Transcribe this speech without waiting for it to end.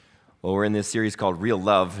Well, we're in this series called Real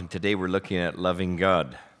Love, and today we're looking at loving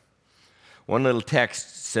God. One little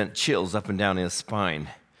text sent chills up and down his spine,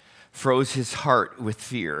 froze his heart with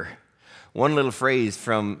fear. One little phrase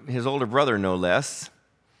from his older brother, no less.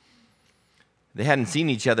 They hadn't seen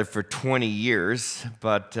each other for 20 years,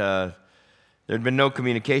 but there had been no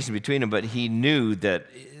communication between them, but he knew that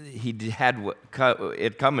he had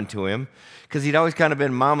it coming to him because he'd always kind of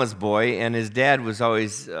been mama's boy, and his dad was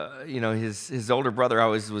always, his older brother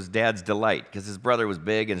always was dad's delight because his brother was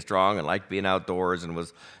big and strong and liked being outdoors and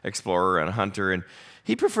was explorer and hunter, and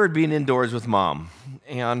he preferred being indoors with mom.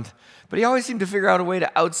 But he always seemed to figure out a way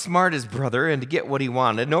to outsmart his brother and to get what he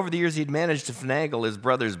wanted. And over the years, he'd managed to finagle his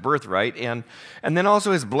brother's birthright and then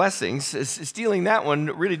also his blessings. Stealing that one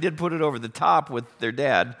really did put it over the top with their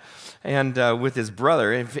dad and with his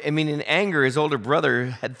brother. In anger, his older brother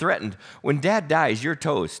had threatened, when dad dies, you're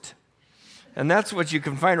toast. And that's what you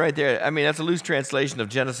can find right there. That's a loose translation of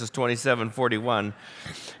Genesis 27:41.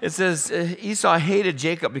 It says, Esau hated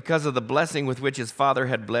Jacob because of the blessing with which his father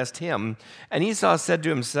had blessed him. And Esau said to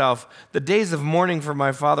himself, the days of mourning for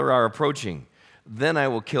my father are approaching. Then I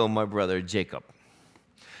will kill my brother Jacob.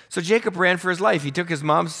 So Jacob ran for his life. He took his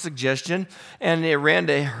mom's suggestion and he ran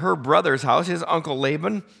to her brother's house, his uncle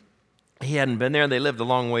Laban. He hadn't been there, and they lived a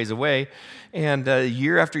long ways away. And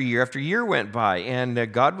year after year after year went by,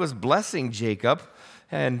 and God was blessing Jacob.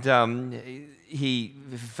 And he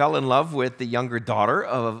fell in love with the younger daughter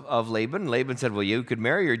of Laban. Laban said, well, you could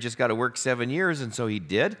marry her, just got to work 7 years. And so he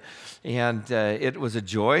did. And it was a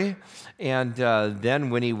joy. And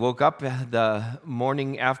then when he woke up the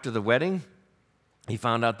morning after the wedding, he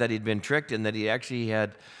found out that he'd been tricked and that he actually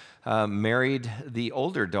had married the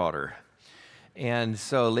older daughter. And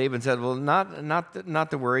so Laban said, well,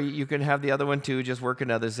 not to worry. You can have the other one too. Just work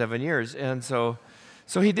another 7 years. And so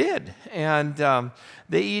he did. And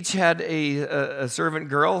they each had a servant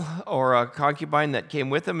girl or a concubine that came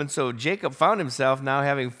with them. And so Jacob found himself now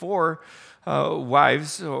having 4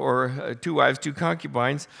 wives, or 2 wives, 2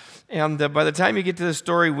 concubines. And by the time you get to the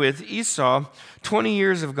story with Esau, 20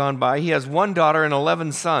 years have gone by. He has 1 daughter and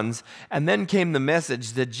 11 sons. And then came the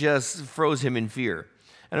message that just froze him in fear.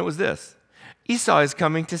 And it was this. Esau is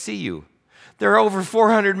coming to see you. There are over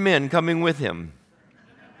 400 men coming with him.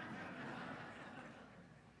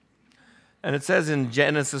 And it says in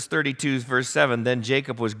Genesis 32, verse 7, then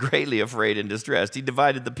Jacob was greatly afraid and distressed. He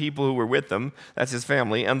divided the people who were with him, that's his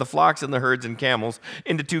family, and the flocks and the herds and camels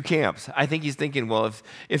into 2 camps. I think he's thinking, well,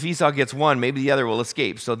 if Esau gets one, maybe the other will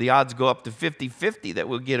escape. So the odds go up to 50-50 that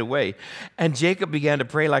we'll get away. And Jacob began to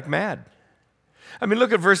pray like mad.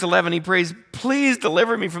 Look at verse 11. He prays, please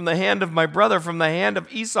deliver me from the hand of my brother, from the hand of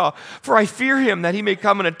Esau, for I fear him that he may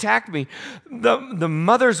come and attack me, the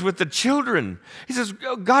mothers with the children. He says,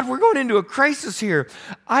 God, we're going into a crisis here.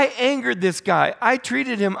 I angered this guy. I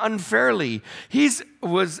treated him unfairly. He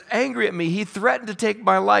was angry at me. He threatened to take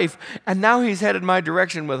my life, and now he's headed my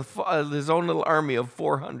direction with his own little army of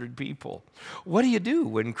 400 people. What do you do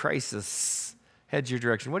when crisis heads your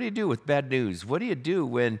direction? What do you do with bad news? What do you do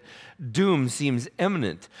when doom seems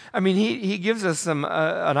imminent? He gives us an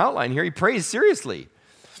outline here. He prays seriously.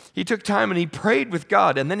 He took time and he prayed with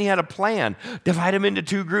God, and then he had a plan. Divide them into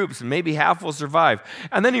 2 groups, and maybe half will survive.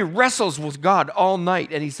 And then he wrestles with God all night,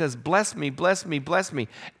 and he says, bless me, bless me, bless me.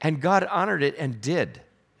 And God honored it and did.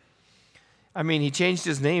 He changed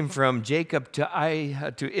his name from Jacob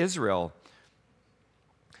to Israel.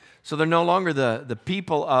 So they're no longer the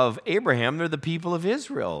people of Abraham, they're the people of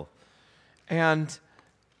Israel. And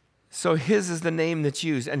so his is the name that's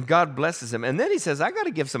used, and God blesses him. And then he says, I got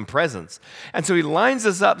to give some presents. And so he lines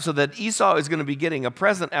us up so that Esau is going to be getting a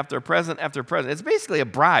present after a present after a present. It's basically a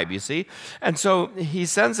bribe, you see. And so he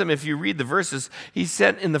sends him, if you read the verses,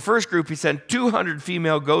 in the first group, he sent 200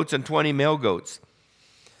 female goats and 20 male goats.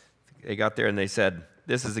 They got there and they said,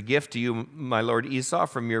 this is a gift to you, my lord Esau,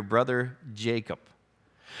 from your brother Jacob.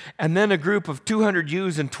 And then a group of 200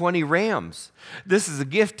 ewes and 20 rams. This is a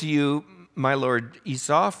gift to you, my lord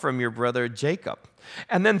Esau, from your brother Jacob.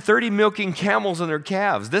 And then 30 milking camels and their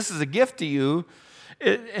calves. This is a gift to you.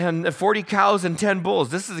 And 40 cows and 10 bulls.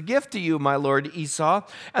 This is a gift to you, my lord Esau.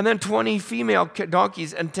 And then 20 female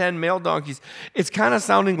donkeys and 10 male donkeys. It's kind of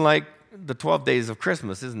sounding like the 12 days of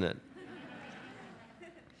Christmas, isn't it?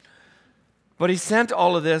 But he sent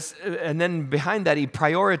all of this, and then behind that, he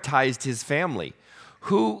prioritized his family.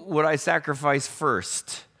 Who would I sacrifice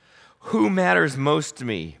first? Who matters most to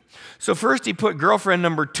me? So first he put girlfriend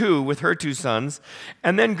number 2 with her 2 sons,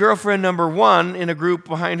 and then girlfriend number 1 in a group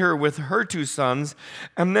behind her with her 2 sons,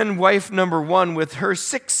 and then wife number 1 with her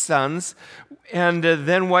 6 sons, and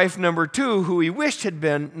then wife number 2, who he wished had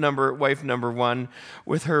been wife number 1,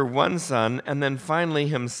 with her 1 son, and then finally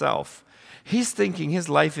himself. He's thinking his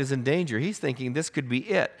life is in danger. He's thinking this could be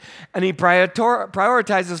it. And he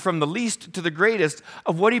prioritizes from the least to the greatest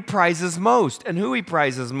of what he prizes most and who he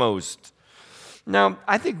prizes most. Now,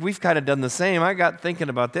 I think we've kind of done the same. I got thinking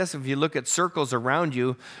about this. If you look at circles around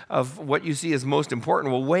you of what you see as most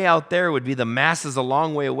important, well, way out there would be the masses a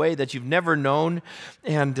long way away that you've never known,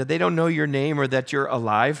 and they don't know your name or that you're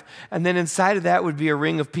alive. And then inside of that would be a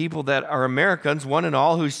ring of people that are Americans, one and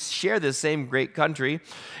all, who share this same great country.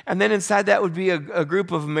 And then inside that would be a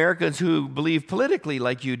group of Americans who believe politically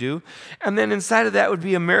like you do. And then inside of that would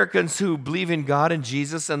be Americans who believe in God and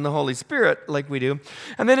Jesus and the Holy Spirit like we do.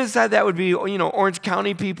 And then inside that would be, Orange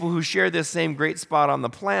County people who share this same great spot on the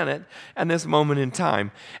planet and this moment in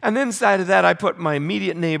time. And then inside of that, I put my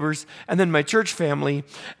immediate neighbors, and then my church family,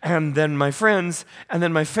 and then my friends, and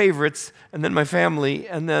then my favorites, and then my family,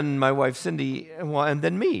 and then my wife Cindy, and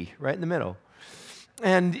then me, right in the middle.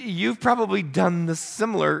 And you've probably done the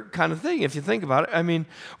similar kind of thing if you think about it. I mean,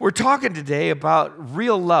 we're talking today about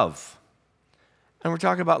real love, and we're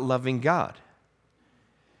talking about loving God.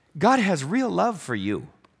 God has real love for you.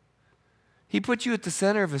 He put you at the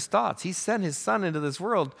center of his thoughts. He sent his son into this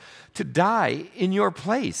world to die in your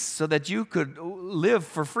place so that you could live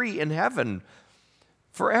for free in heaven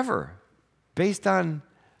forever based on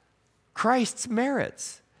Christ's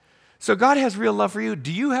merits. So God has real love for you.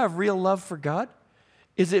 Do you have real love for God?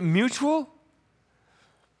 Is it mutual?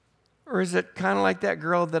 Or is it kind of like that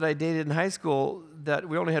girl that I dated in high school that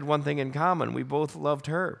we only had one thing in common? We both loved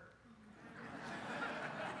her.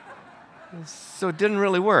 So it didn't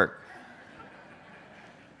really work.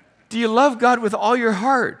 Do you love God with all your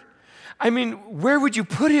heart? I mean, where would you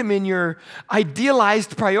put him in your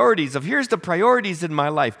idealized priorities of here's the priorities in my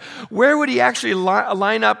life? Where would he actually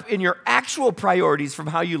line up in your actual priorities from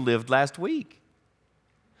how you lived last week?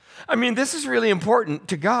 I mean, this is really important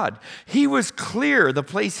to God. He was clear the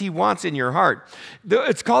place he wants in your heart.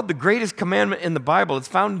 It's called the greatest commandment in the Bible. It's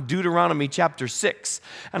found in Deuteronomy chapter 6.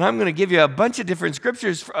 And I'm going to give you a bunch of different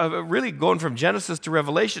scriptures, really going from Genesis to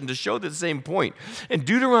Revelation to show the same point. In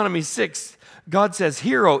Deuteronomy 6, God says,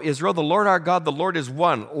 "Hear, O Israel, the Lord our God, the Lord is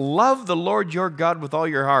one. Love the Lord your God with all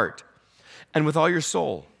your heart and with all your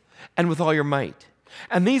soul and with all your might.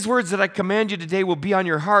 And these words that I command you today will be on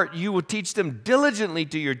your heart. You will teach them diligently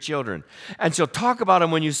to your children, and shall talk about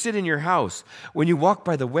them when you sit in your house, when you walk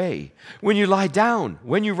by the way, when you lie down,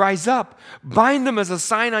 when you rise up. Bind them as a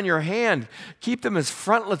sign on your hand. Keep them as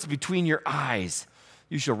frontlets between your eyes.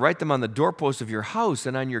 You shall write them on the doorposts of your house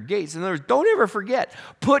and on your gates." In other words, don't ever forget.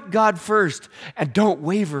 Put God first and don't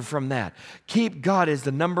waver from that. Keep God as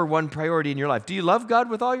the number one priority in your life. Do you love God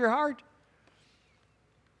with all your heart?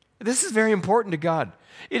 This is very important to God.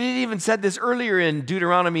 It even said this earlier in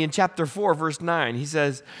Deuteronomy in chapter 4, verse 9. He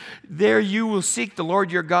says, "There you will seek the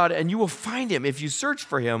Lord your God, and you will find him if you search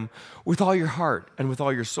for him with all your heart and with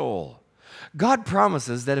all your soul." God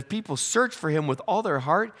promises that if people search for him with all their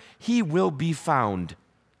heart, he will be found.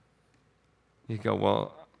 You go,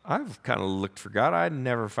 "Well, I've kind of looked for God. I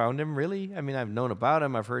never found him, really. I mean, I've known about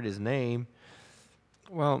him. I've heard his name."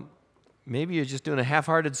 Well, maybe you're just doing a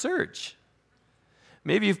half-hearted search.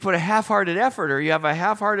 Maybe you've put a half-hearted effort, or you have a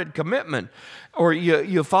half-hearted commitment, or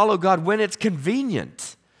you follow God when it's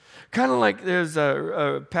convenient. Kind of like there's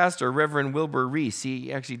a pastor, Reverend Wilbur Reese.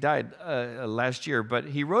 He actually died last year, but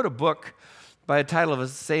he wrote a book by the title of the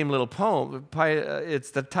same little poem. It's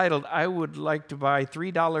the title, "I Would Like to Buy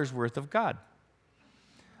 $3 Worth of God."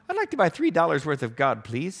 I'd like to buy $3 worth of God,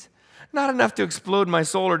 please. Not enough to explode my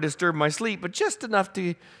soul or disturb my sleep, but just enough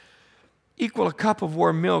to equal a cup of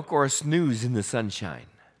warm milk or a snooze in the sunshine.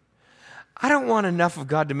 I don't want enough of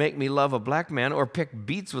God to make me love a black man or pick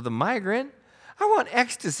beets with a migrant. I want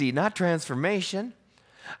ecstasy, not transformation.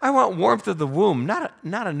 I want warmth of the womb, not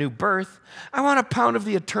a new birth. I want a pound of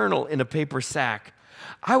the eternal in a paper sack.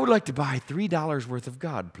 I would like to buy $3 worth of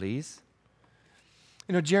God, please.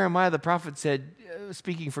 Jeremiah the prophet said,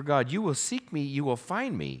 speaking for God, "You will seek me, you will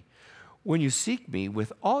find me, when you seek me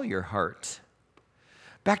with all your heart."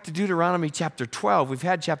 Back to Deuteronomy chapter 12. We've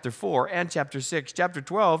had chapter 4 and chapter 6. Chapter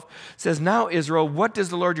 12 says, "Now, Israel, what does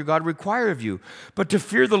the Lord your God require of you? But to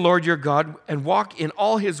fear the Lord your God and walk in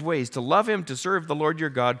all his ways, to love him, to serve the Lord your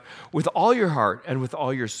God with all your heart and with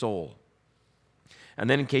all your soul." And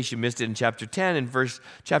then in case you missed it in chapter 10, in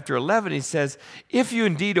chapter 11, he says, if you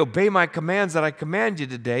indeed obey my commands that I command you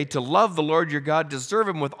today, to love the Lord your God, to serve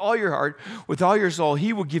him with all your heart, with all your soul,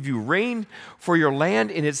 he will give you rain for your land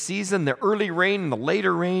in its season, the early rain and the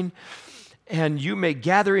later rain. And you may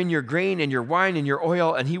gather in your grain and your wine and your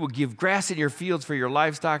oil, and he will give grass in your fields for your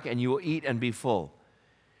livestock, and you will eat and be full.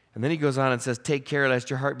 And then he goes on and says, take care lest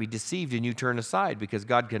your heart be deceived and you turn aside, because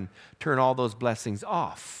God can turn all those blessings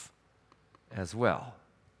off as well.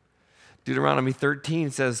 Deuteronomy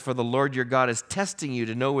 13 says, for the Lord your God is testing you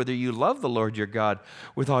to know whether you love the Lord your God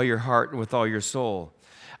with all your heart and with all your soul.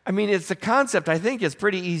 I mean, it's a concept I think it's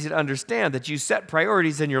pretty easy to understand, that you set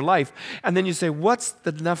priorities in your life, and then you say, what's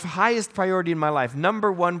the highest priority in my life?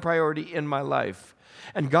 Number one priority in my life.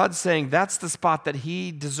 And God's saying that's the spot that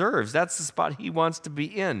he deserves. That's the spot he wants to be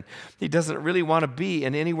in. He doesn't really want to be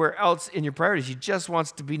in anywhere else in your priorities. He just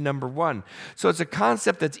wants to be number one. So it's a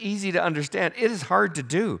concept that's easy to understand. It is hard to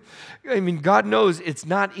do. I mean, God knows it's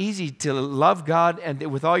not easy to love God and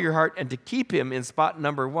with all your heart and to keep him in spot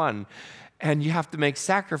number one. And you have to make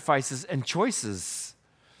sacrifices and choices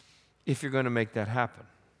if you're going to make that happen.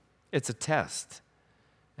 It's a test,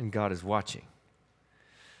 and God is watching.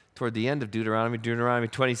 Toward the end of Deuteronomy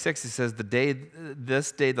 26, it says,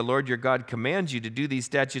 this day the Lord your God commands you to do these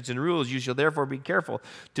statutes and rules. You shall therefore be careful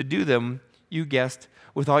to do them, you guessed,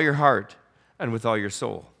 with all your heart and with all your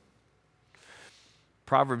soul.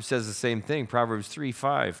 Proverbs says the same thing. Proverbs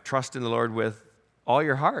 3:5, trust in the Lord with all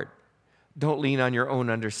your heart. Don't lean on your own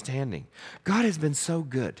understanding. God has been so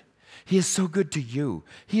good. He is so good to you.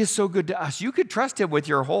 He is so good to us. You could trust him with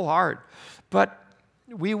your whole heart, but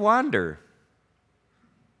we wander.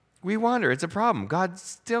 We wander. It's a problem. God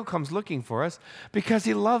still comes looking for us because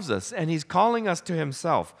he loves us and he's calling us to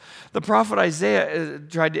himself. The prophet Isaiah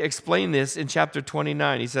tried to explain this in chapter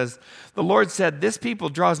 29. He says, the Lord said, this people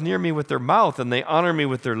draws near me with their mouth and they honor me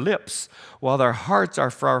with their lips, while their hearts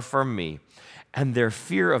are far from me, and their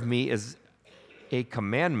fear of me is a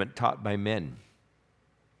commandment taught by men.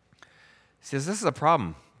 He says, this is a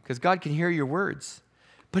problem because God can hear your words,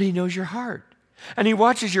 but he knows your heart. And he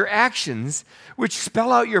watches your actions, which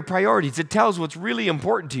spell out your priorities. It tells what's really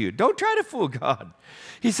important to you. Don't try to fool God.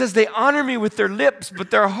 He says, they honor me with their lips, but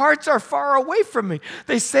their hearts are far away from me.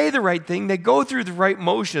 They say the right thing. They go through the right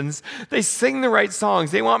motions. They sing the right songs.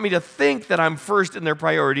 They want me to think that I'm first in their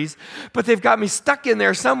priorities, but they've got me stuck in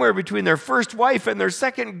there somewhere between their first wife and their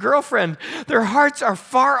second girlfriend. Their hearts are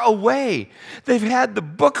far away. They've had the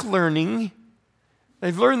book learning.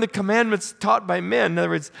 They've learned the commandments taught by men. In other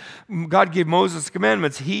words, God gave Moses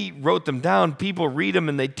commandments. He wrote them down. People read them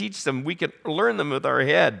and they teach them. We can learn them with our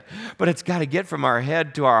head, but it's got to get from our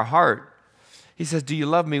head to our heart. He says, do you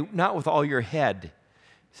love me not with all your head?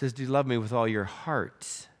 He says, do you love me with all your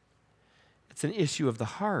heart? It's an issue of the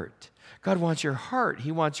heart. God wants your heart.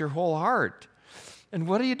 He wants your whole heart. And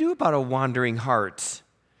what do you do about a wandering heart?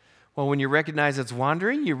 Well, when you recognize it's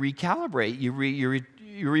wandering, you recalibrate,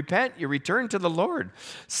 you repent, you return to the Lord.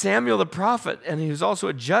 Samuel the prophet, and he was also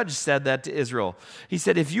a judge, said that to Israel. He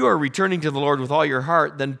said, if you are returning to the Lord with all your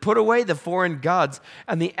heart, then put away the foreign gods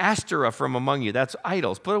and the Ashtoreth from among you. That's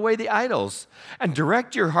idols. Put away the idols and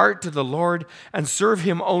direct your heart to the Lord and serve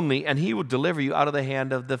him only, and he will deliver you out of the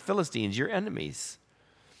hand of the Philistines, your enemies.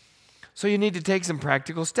 So you need to take some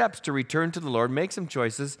practical steps to return to the Lord, make some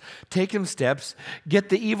choices, take some steps, get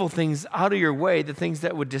the evil things out of your way, the things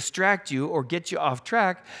that would distract you or get you off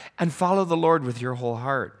track, and follow the Lord with your whole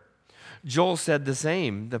heart. Joel said the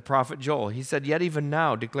same, the prophet Joel. He said, yet even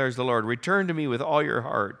now, declares the Lord, return to me with all your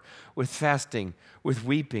heart, with fasting, with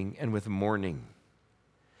weeping, and with mourning.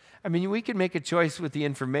 I mean, we can make a choice with the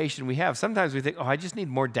information we have. Sometimes we think, I just need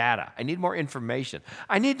more data. I need more information.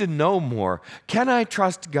 I need to know more. Can I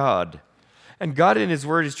trust God? And God in his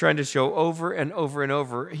word is trying to show over and over and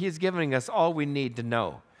over, he is giving us all we need to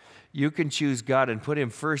know. You can choose God and put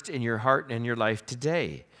him first in your heart and in your life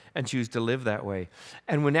today and choose to live that way.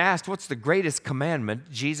 And when asked, what's the greatest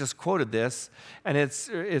commandment, Jesus quoted this, and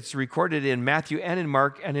it's recorded in Matthew and in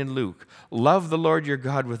Mark and in Luke. Love the Lord your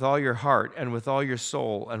God with all your heart and with all your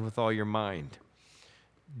soul and with all your mind.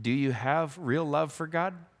 Do you have real love for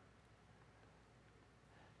God?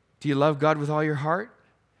 Do you love God with all your heart?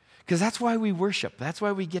 Because that's why we worship. That's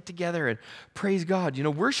why we get together and praise God. You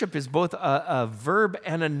know, worship is both a verb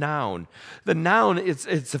and a noun. The noun, it's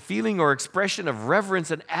a feeling or expression of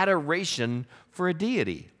reverence and adoration for a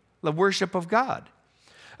deity, the worship of God.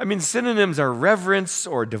 I mean, synonyms are reverence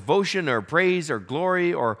or devotion or praise or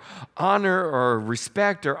glory or honor or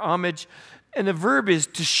respect or homage. And the verb is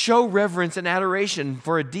to show reverence and adoration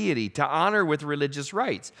for a deity, to honor with religious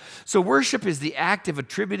rites. So worship is the act of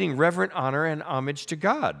attributing reverent honor and homage to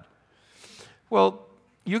God. Well,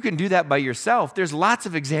 you can do that by yourself. There's lots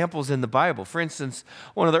of examples in the Bible. For instance,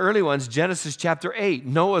 one of the early ones, Genesis chapter 8.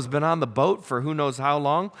 Noah's been on the boat for who knows how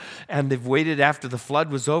long, and they've waited after the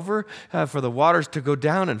flood was over for the waters to go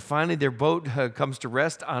down, and finally their boat comes to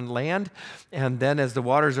rest on land. And then as the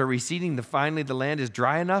waters are receding, finally the land is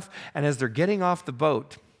dry enough, and as they're getting off the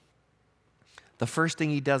boat, the first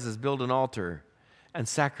thing he does is build an altar and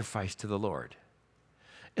sacrifice to the Lord.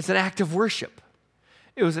 It's an act of worship.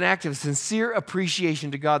 It was an act of sincere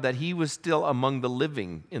appreciation to God that he was still among the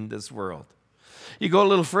living in this world. You go a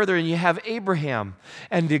little further and you have Abraham,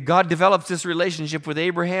 and God develops this relationship with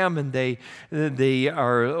Abraham, and they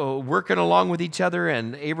are working along with each other,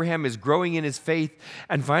 and Abraham is growing in his faith,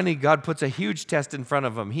 and finally God puts a huge test in front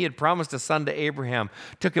of him. He had promised a son to Abraham.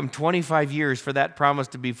 Took him 25 years for that promise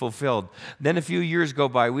to be fulfilled. Then a few years go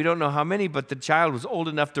by. We don't know how many, but the child was old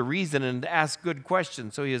enough to reason and to ask good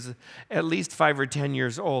questions, so he is at least 5 or 10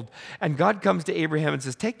 years old. And God comes to Abraham and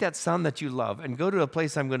says, take that son that you love and go to a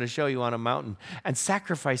place I'm going to show you on a mountain and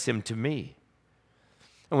sacrifice him to me.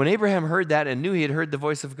 And when Abraham heard that and knew he had heard the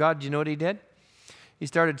voice of God, do you know what he did? He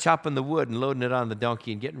started chopping the wood and loading it on the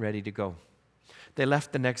donkey and getting ready to go. They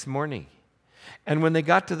left the next morning. And when they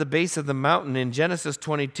got to the base of the mountain in Genesis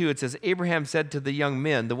 22, it says, Abraham said to the young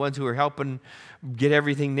men, the ones who were helping get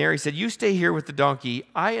everything there, he said, you stay here with the donkey.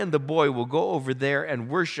 I and the boy will go over there and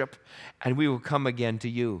worship, and we will come again to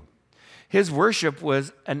you. His worship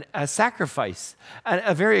was a sacrifice,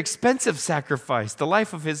 a very expensive sacrifice, the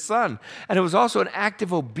life of his son. And it was also an act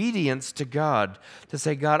of obedience to God, to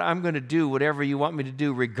say, God, I'm going to do whatever you want me to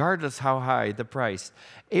do, regardless how high the price.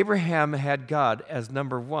 Abraham had God as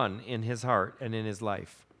number one in his heart and in his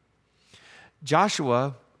life.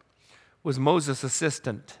 Joshua was Moses'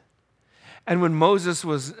 assistant. And when Moses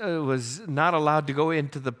was not allowed to go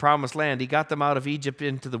into the promised land, he got them out of Egypt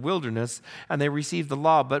into the wilderness, and they received the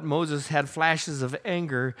law. But Moses had flashes of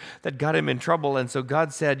anger that got him in trouble, and so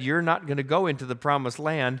God said, you're not going to go into the promised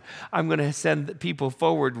land. I'm going to send people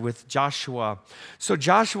forward with Joshua. So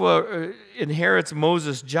Joshua inherits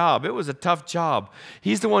Moses' job. It was a tough job.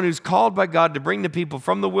 He's the one who's called by God to bring the people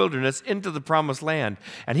from the wilderness into the promised land.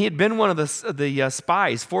 And he had been one of the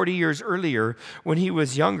spies 40 years earlier when he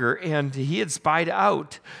was younger, and he had spied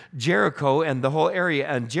out Jericho and the whole area.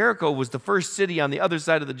 And Jericho was the first city on the other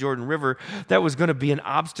side of the Jordan River that was going to be an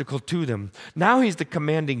obstacle to them. Now he's the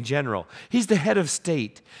commanding general. He's the head of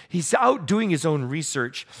state. He's out doing his own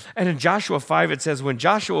research. And in Joshua 5, it says, when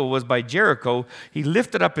Joshua was by Jericho, he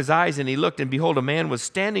lifted up his eyes and he looked, and behold, a man was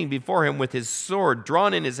standing before him with his sword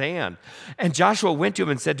drawn in his hand. And Joshua went to him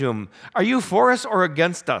and said to him, are you for us or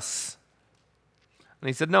against us? And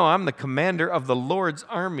he said, no, I'm the commander of the Lord's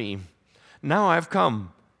army. Now I've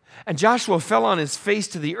come. And Joshua fell on his face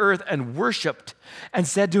to the earth and worshiped and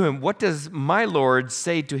said to him, what does my Lord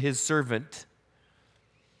say to his servant?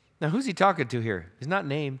 Now, who's he talking to here? He's not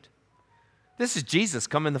named. This is Jesus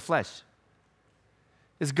come in the flesh.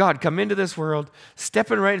 Is God come into this world,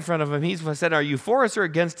 stepping right in front of him. He said, are you for us or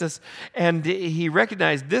against us? And he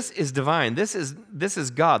recognized this is divine. This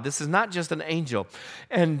is God. This is not just an angel.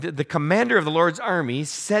 And the commander of the Lord's army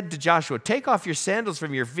said to Joshua, take off your sandals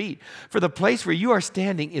from your feet, for the place where you are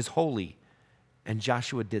standing is holy. And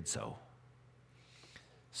Joshua did so.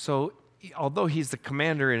 So although he's the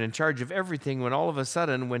commander and in charge of everything, when all of a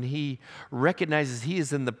sudden, when he recognizes he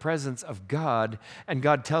is in the presence of God and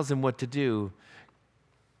God tells him what to do,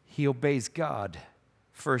 he obeys God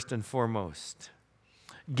first and foremost.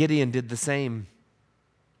 Gideon did the same.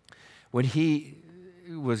 When he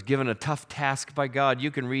was given a tough task by God,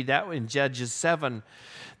 you can read that in Judges 7,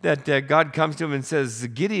 that God comes to him and says,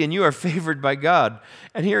 Gideon, you are favored by God.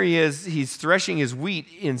 And here he is, he's threshing his wheat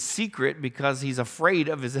in secret because he's afraid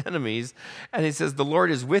of his enemies. And he says, the Lord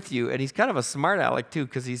is with you. And he's kind of a smart aleck too,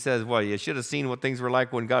 because he says, well, you should have seen what things were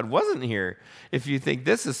like when God wasn't here. If you think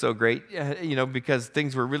this is so great, because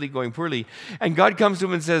things were really going poorly. And God comes to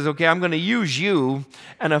him and says, okay, I'm going to use you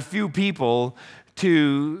and a few people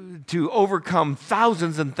to overcome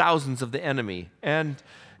thousands and thousands of the enemy. And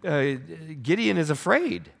Gideon is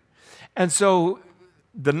afraid. And so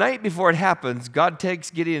the night before it happens, God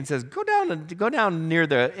takes Gideon and says, go down near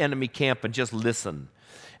the enemy camp and just listen.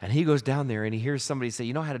 And he goes down there and he hears somebody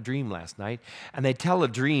say, I had a dream last night. And they tell a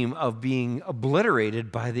dream of being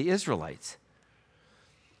obliterated by the Israelites.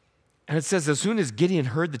 And it says, as soon as Gideon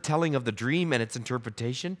heard the telling of the dream and its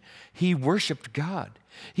interpretation, he worshiped God.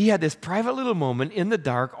 He had this private little moment in the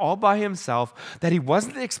dark all by himself that he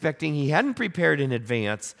wasn't expecting, he hadn't prepared in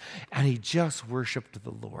advance, and he just worshiped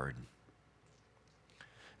the Lord.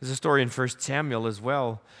 There's a story in 1 Samuel as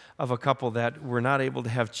well of a couple that were not able to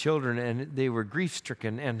have children, and they were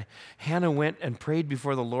grief-stricken. And Hannah went and prayed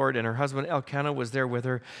before the Lord, and her husband Elkanah was there with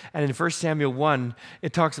her. And in 1 Samuel 1,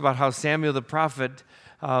 it talks about how Samuel the prophet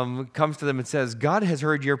comes to them and says, God has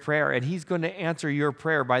heard your prayer, and he's going to answer your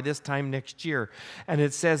prayer by this time next year. And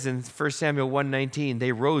it says in 1 Samuel 1:19,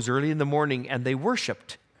 they rose early in the morning, and they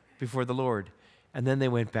worshiped before the Lord, and then they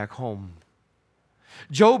went back home.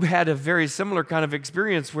 Job had a very similar kind of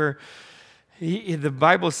experience where the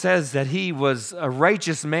Bible says that he was a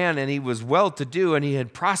righteous man and he was well-to-do and he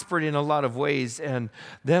had prospered in a lot of ways. And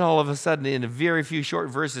then all of a sudden, in a very few short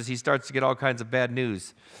verses, he starts to get all kinds of bad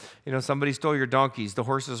news. You know, somebody stole your donkeys, the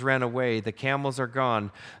horses ran away, the camels are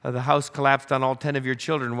gone, the house collapsed on all 10 of your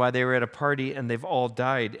children while they were at a party and they've all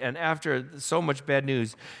died. And after so much bad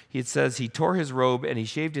news, it says he tore his robe and he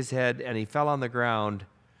shaved his head and he fell on the ground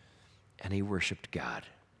and he worshiped God.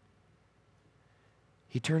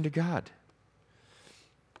 He turned to God.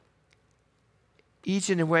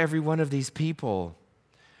 Each and every one of these people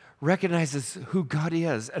recognizes who God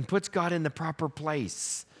is and puts God in the proper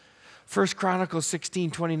place. 1 Chronicles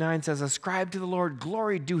 16:29 says, ascribe to the Lord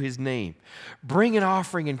glory due his name. Bring an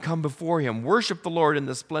offering and come before him. Worship the Lord in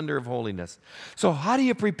the splendor of holiness. So how do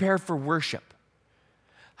you prepare for worship?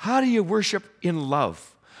 How do you worship in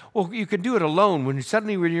love? Well, you can do it alone when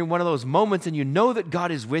you're in one of those moments and you know that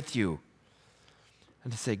God is with you.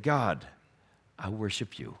 And to say, God, I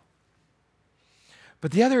worship you.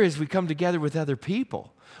 But the other is we come together with other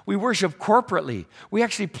people. We worship corporately. We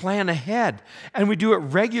actually plan ahead, and we do it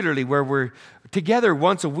regularly where we're together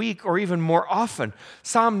once a week or even more often.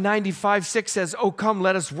 Psalm 95:6 says, oh, come,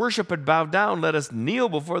 let us worship and bow down. Let us kneel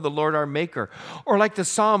before the Lord our Maker. Or like the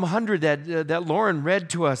Psalm 100 that Lauren read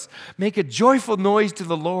to us, make a joyful noise to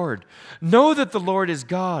the Lord. Know that the Lord is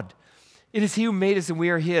God. It is he who made us and we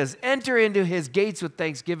are his. Enter into his gates with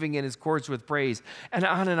thanksgiving and his courts with praise. And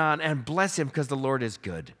on, and bless him because the Lord is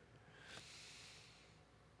good.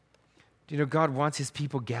 Do you know God wants his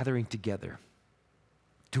people gathering together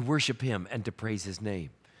to worship him and to praise his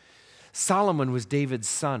name? Solomon was David's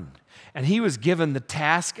son, and he was given the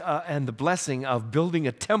task and the blessing of building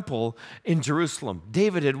a temple in Jerusalem.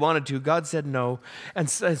 David had wanted to. God said no, and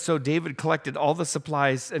so David collected all the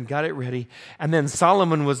supplies and got it ready, and then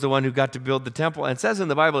Solomon was the one who got to build the temple. And it says in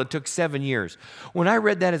the Bible it took 7 years. When I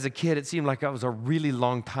read that as a kid, it seemed like that was a really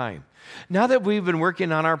long time. Now that we've been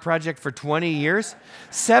working on our project for 20 years,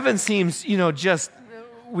 7 seems, just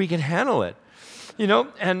we can handle it.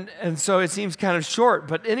 And so it seems kind of short.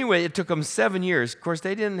 But anyway, it took them 7 years. Of course,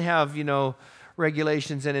 they didn't have,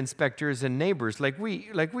 regulations and inspectors and neighbors like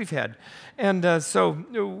we've had. And so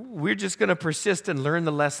we're just going to persist and learn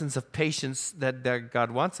the lessons of patience that God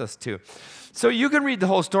wants us to. So you can read the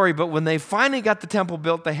whole story, but when they finally got the temple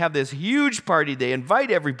built, they have this huge party. They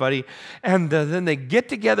invite everybody, and then they get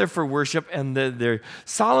together for worship, and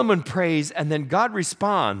Solomon prays, and then God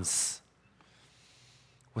responds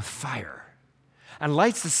with fire and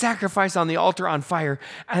lights the sacrifice on the altar on fire.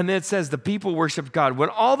 And then it says the people worshiped God. When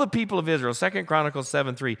all the people of Israel, 2 Chronicles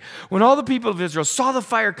 7:3, when all the people of Israel saw the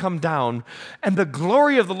fire come down and the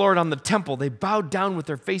glory of the Lord on the temple, they bowed down with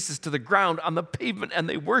their faces to the ground on the pavement and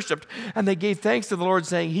they worshiped and they gave thanks to the Lord,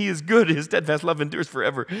 saying, he is good, his steadfast love endures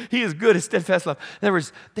forever. He is good, his steadfast love. In other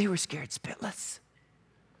words, they were scared spitless.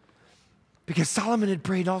 Because Solomon had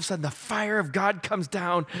prayed, all of a sudden the fire of God comes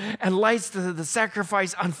down and lights the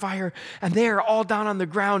sacrifice on fire, and they are all down on the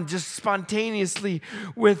ground just spontaneously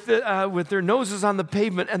with their noses on the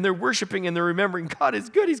pavement, and they're worshiping and they're remembering, God is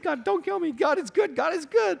good, he's God, don't kill me, God is good, God is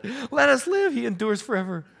good, let us live, he endures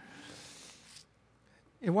forever.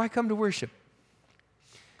 And why come to worship?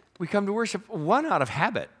 We come to worship, one, out of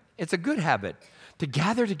habit. It's a good habit to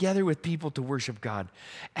gather together with people to worship God.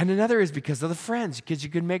 And another is because of the friends, because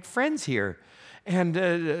you can make friends here and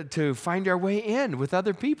to find our way in with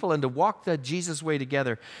other people and to walk the Jesus way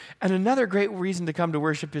together. And another great reason to come to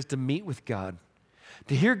worship is to meet with God,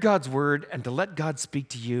 to hear God's word and to let God speak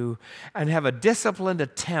to you and have a disciplined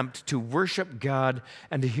attempt to worship God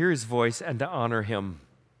and to hear his voice and to honor him.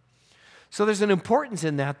 So there's an importance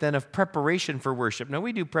in that then of preparation for worship. Now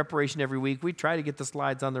we do preparation every week. We try to get the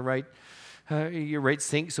slides on the right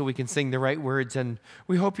sync so we can sing the right words, and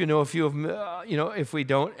we hope you know a few of them. If we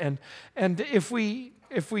don't, and if we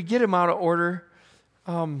get them out of order,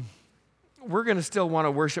 we're going to still want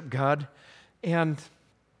to worship God, and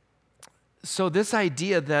so this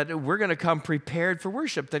idea that we're going to come prepared for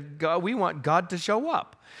worship, that we want God to show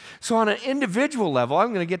up. So on an individual level, I'm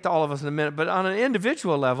going to get to all of us in a minute, but on an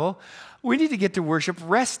individual level, we need to get to worship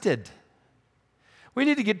rested. We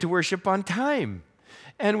need to get to worship on time.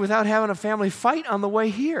 and without having a family fight on the way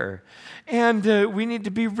here. And we need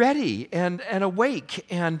to be ready and awake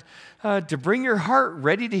and to bring your heart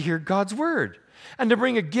ready to hear God's word and to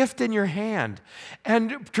bring a gift in your hand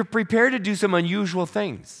and to prepare to do some unusual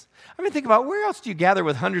things. I mean, think about where else do you gather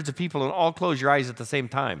with hundreds of people and all close your eyes at the same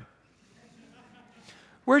time?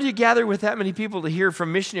 Where do you gather with that many people to hear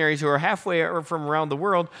from missionaries who are halfway or from around the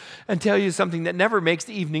world and tell you something that never makes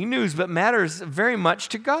the evening news but matters very much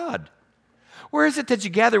to God? Where is it that you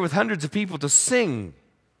gather with hundreds of people to sing?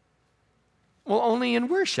 Well, only in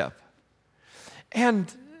worship.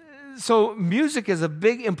 And so music is a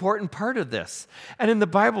big, important part of this. And in the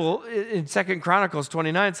Bible, in 2 Chronicles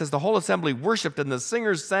 29, it says, the whole assembly worshiped, and the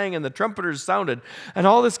singers sang, and the trumpeters sounded. And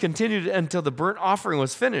all this continued until the burnt offering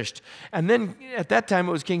was finished. And then at that time,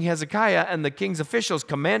 it was King Hezekiah, and the king's officials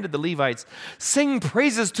commanded the Levites, sing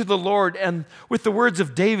praises to the Lord, and with the words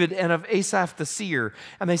of David and of Asaph the seer.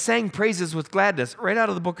 And they sang praises with gladness right out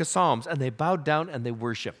of the book of Psalms. And they bowed down and they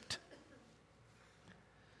worshiped.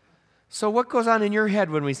 So what goes on in your head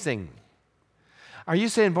when we sing? Are you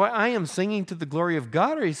saying, boy, I am singing to the glory of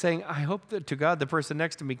God? Or are you saying, I hope that to God the person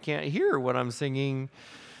next to me can't hear what I'm singing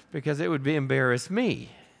because it would embarrass me?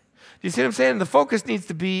 Do you see what I'm saying? The focus needs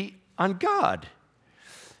to be on God.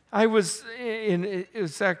 It was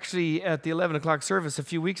actually at the 11 o'clock service a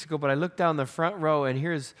few weeks ago, but I looked down the front row, and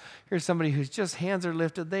here's somebody whose just hands are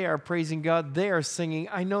lifted. They are praising God. They are singing.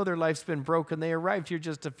 I know their life's been broken. They arrived here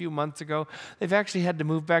just a few months ago. They've actually had to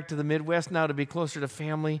move back to the Midwest now to be closer to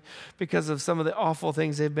family because of some of the awful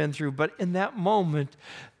things they've been through. But in that moment,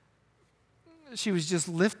 she was just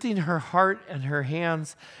lifting her heart and her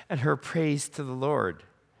hands and her praise to the Lord.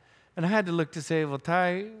 And I had to look to say, well,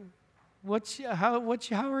 Ty,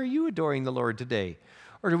 how are you adoring the Lord today?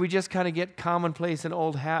 Or do we just kind of get commonplace and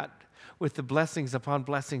old hat with the blessings upon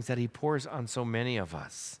blessings that he pours on so many of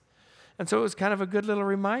us? And so it was kind of a good little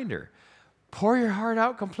reminder. Pour your heart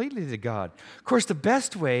out completely to God. Of course, the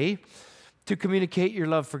best way to communicate your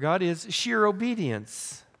love for God is sheer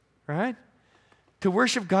obedience, right? To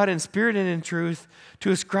worship God in spirit and in truth,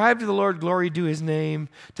 to ascribe to the Lord glory due his name,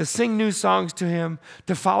 to sing new songs to him,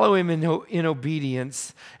 to follow him in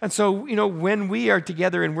obedience. And so, when we are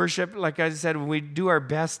together in worship, like I said, when we do our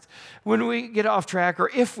best, when we get off track,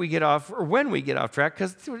 or if we get off, or when we get off track,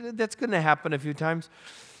 because that's going to happen a few times,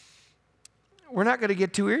 we're not going to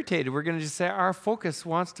get too irritated. We're going to just say our focus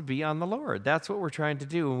wants to be on the Lord. That's what we're trying to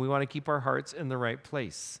do, and we want to keep our hearts in the right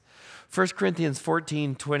place. 1 Corinthians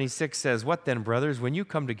 14:26 says, what then, brothers, when you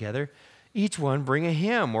come together, each one bring a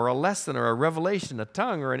hymn or a lesson or a revelation, a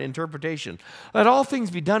tongue or an interpretation. Let all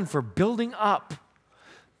things be done for building up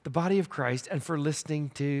the body of Christ and for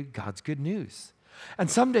listening to God's good news. And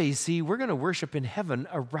someday, you see, we're going to worship in heaven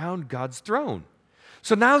around God's throne.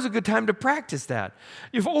 So now's a good time to practice that.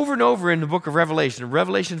 You've over and over in the book of Revelation. In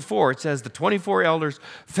Revelation 4, it says, the 24 elders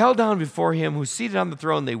fell down before him who's seated on the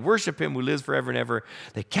throne. They worship him who lives forever and ever.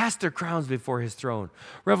 They cast their crowns before his throne.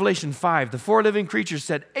 Revelation 5, the 4 living creatures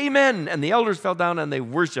said, amen, and the elders fell down and they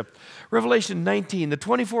worshiped. Revelation 19, the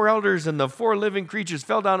 24 elders and the 4 living creatures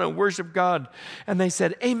fell down and worshiped God. And they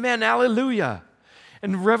said, amen, hallelujah.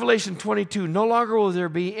 In Revelation 22, no longer will there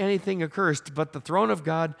be anything accursed, but the throne of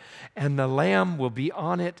God and the Lamb will be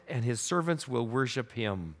on it, and his servants will worship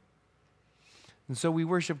him. And so we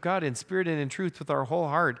worship God in spirit and in truth with our whole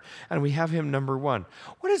heart, and we have him number one.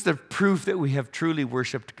 What is the proof that we have truly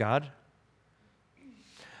worshiped God?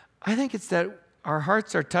 I think it's that our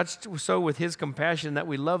hearts are touched so with his compassion that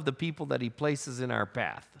we love the people that he places in our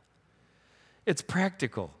path. It's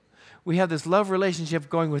practical. We have this love relationship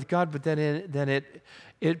going with God, but then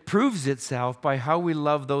it proves itself by how we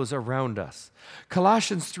love those around us.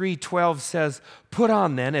 Colossians 3:12 says, put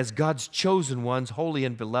on then, as God's chosen ones, holy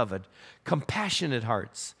and beloved, compassionate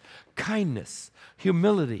hearts, kindness,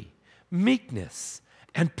 humility, meekness,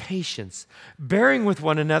 and patience, bearing with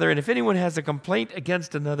one another, and if anyone has a complaint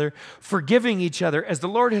against another, forgiving each other as the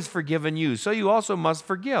Lord has forgiven you, so you also must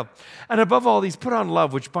forgive. And above all these, put on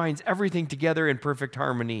love, which binds everything together in perfect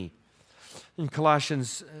harmony. In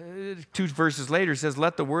Colossians 2 verses later, it says,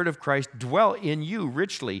 let the word of Christ dwell in you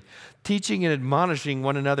richly, teaching and admonishing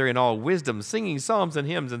one another in all wisdom, singing psalms and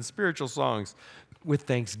hymns and spiritual songs with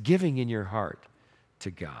thanksgiving in your heart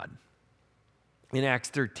to God. In Acts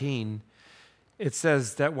 13, it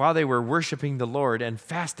says that while they were worshiping the Lord and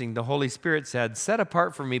fasting, the Holy Spirit said, set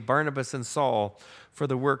apart for me Barnabas and Saul for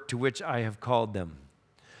the work to which I have called them.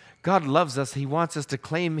 God loves us. He wants us to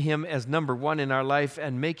claim him as number one in our life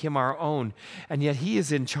and make him our own. And yet he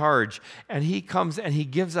is in charge, and he comes and he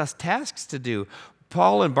gives us tasks to do.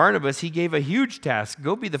 Paul and Barnabas, he gave a huge task.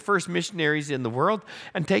 Go be the first missionaries in the world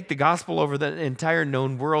and take the gospel over the entire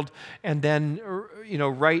known world and then,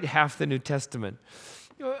 write half the New Testament.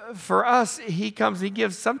 For us, he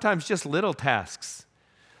gives sometimes just little tasks.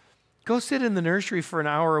 Go sit in the nursery for an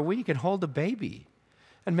hour a week and hold a baby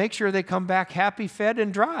and make sure they come back happy, fed,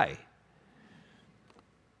 and dry.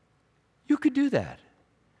 You could do that.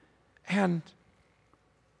 And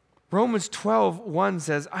Romans 12:1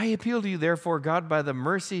 says, I appeal to you, therefore, brothers,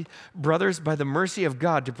 by the mercy of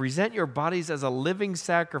God, to present your bodies as a living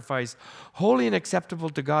sacrifice, holy and acceptable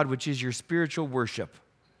to God, which is your spiritual worship.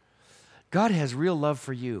 God has real love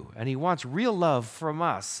for you, and he wants real love from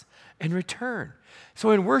us in return.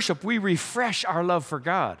 So in worship, we refresh our love for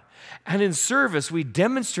God. And in service, we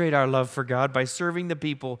demonstrate our love for God by serving the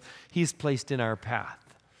people he's placed in our path.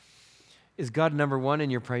 Is God number one in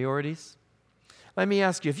your priorities? Let me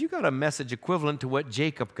ask you, if you got a message equivalent to what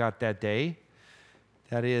Jacob got that day,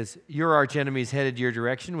 that is, your arch enemies headed your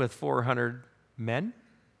direction with 400 men,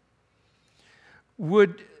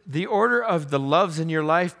 would the order of the loves in your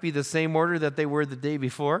life be the same order that they were the day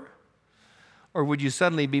before? Or would you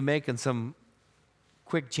suddenly be making some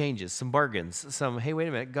quick changes, some bargains, hey, wait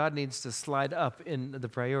a minute, God needs to slide up in the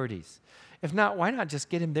priorities? If not, why not just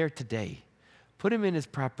get him there today? Put him in his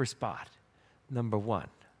proper spot. Number one.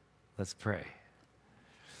 Let's pray.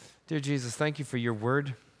 Dear Jesus, thank you for your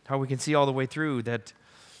word, how we can see all the way through that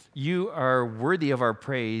you are worthy of our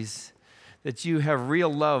praise, that you have real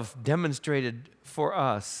love demonstrated for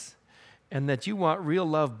us, and that you want real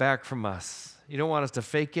love back from us. You don't want us to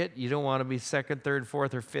fake it. You don't want to be second, third,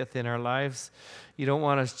 fourth, or fifth in our lives. You don't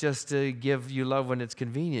want us just to give you love when it's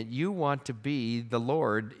convenient. You want to be the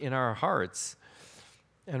Lord in our hearts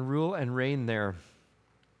and rule and reign there.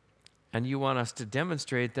 And you want us to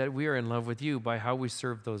demonstrate that we are in love with you by how we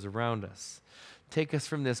serve those around us. Take us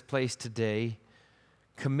from this place today,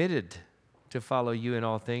 committed to follow you in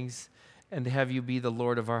all things, and to have you be the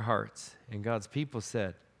Lord of our hearts. And God's people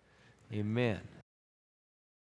said, amen.